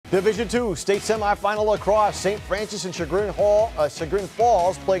Division II state semifinal lacrosse. St. Francis and Chagrin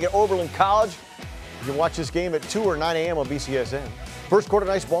Falls playing at Oberlin College. You can watch this game at 2 or 9 a.m. on BCSN. First quarter,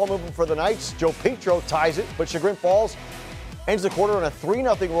 nice ball movement for the Knights. Joe Petro ties it, but Chagrin Falls ends the quarter on a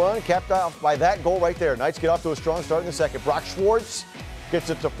 3-0 run, capped off by that goal right there. Knights get off to a strong start in the second. Brock Schwartz gets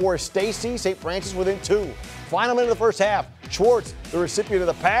it to Forrest Stacy. St. Francis within 2. Final minute of the first half. Schwartz, the recipient of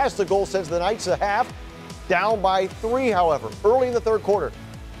the pass. The goal sends the Knights a half. Down by 3, however, early in the third quarter.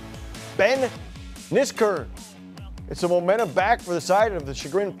 Ben Niskern. It's a momentum back for the side of the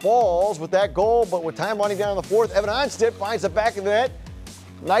Chagrin Falls with that goal, but with time running down in the fourth, Evan Onstedt finds the back of the net.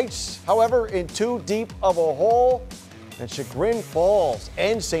 Knights, however, in too deep of a hole, and Chagrin Falls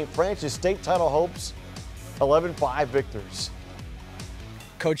ends St. Francis state title hopes 11-5 victors.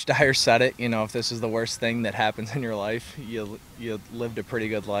 Coach Dyer said it, if this is the worst thing that happens in your life, you lived a pretty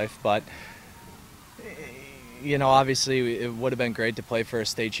good life, but obviously it would have been great to play for a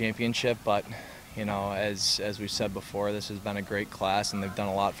state championship, but as we've said before, this has been a great class and they've done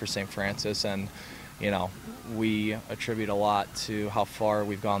a lot for St. Francis, and we attribute a lot to how far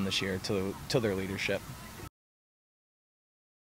we've gone this year to their leadership.